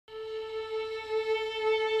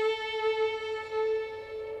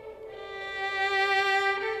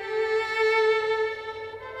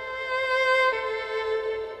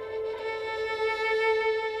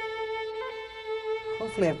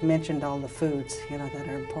hopefully I've mentioned all the foods, you know, that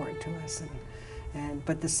are important to us.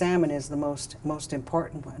 But the salmon is the most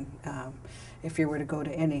important one. If you were to go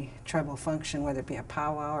to any tribal function, whether it be a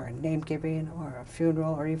powwow or a name giving or a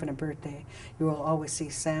funeral or even a birthday, you will always see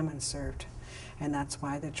salmon served. And that's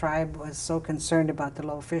why the tribe was so concerned about the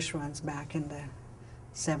low fish runs back in the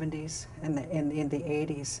 70s and in the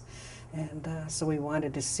 80s. And so we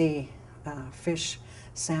wanted to see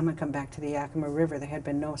salmon come back to the Yakima River. There had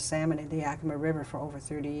been no salmon in the Yakima River for over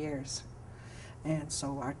 30 years. And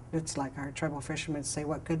so it's like our tribal fishermen say,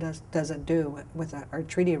 what good does it do with our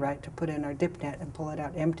treaty right to put in our dip net and pull it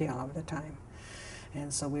out empty all of the time?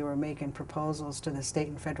 And so we were making proposals to the state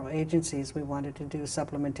and federal agencies. We wanted to do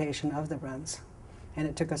supplementation of the runs. And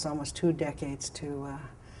it took us almost 2 decades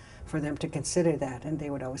for them to consider that. And they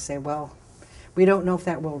would always say, well, we don't know if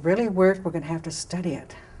that will really work. We're going to have to study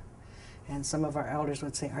it. And some of our elders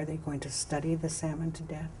would say, are they going to study the salmon to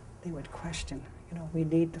death? They would question. You know, we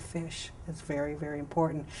need the fish. It's very, very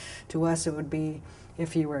important. To us, it would be,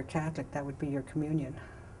 if you were a Catholic, that would be your communion.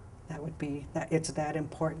 That would be, it's that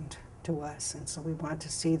important to us. And so we want to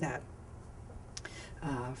see that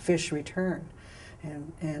fish return.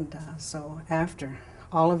 And so after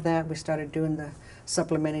all of that, we started doing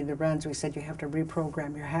supplementing the runs. We said you have to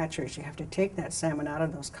reprogram your hatcheries. You have to take that salmon out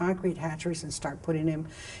of those concrete hatcheries and start putting them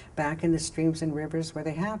back in the streams and rivers where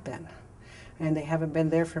they have been. And they haven't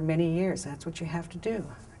been there for many years. That's what you have to do.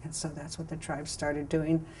 And so that's what the tribe started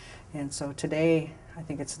doing. And so today, I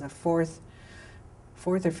think it's the fourth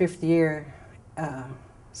or fifth year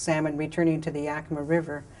salmon returning to the Yakima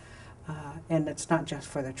River. And it's not just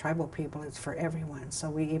for the tribal people, it's for everyone. So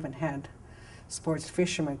we even had sports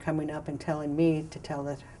fishermen coming up and telling me to tell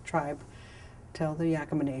the tribe, tell the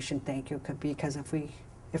Yakima Nation thank you, because if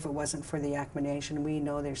it wasn't for the Yakima Nation, we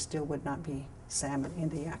know there still would not be salmon in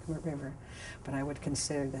the Yakima River. But I would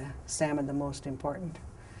consider the salmon the most important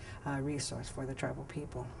resource for the tribal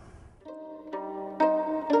people.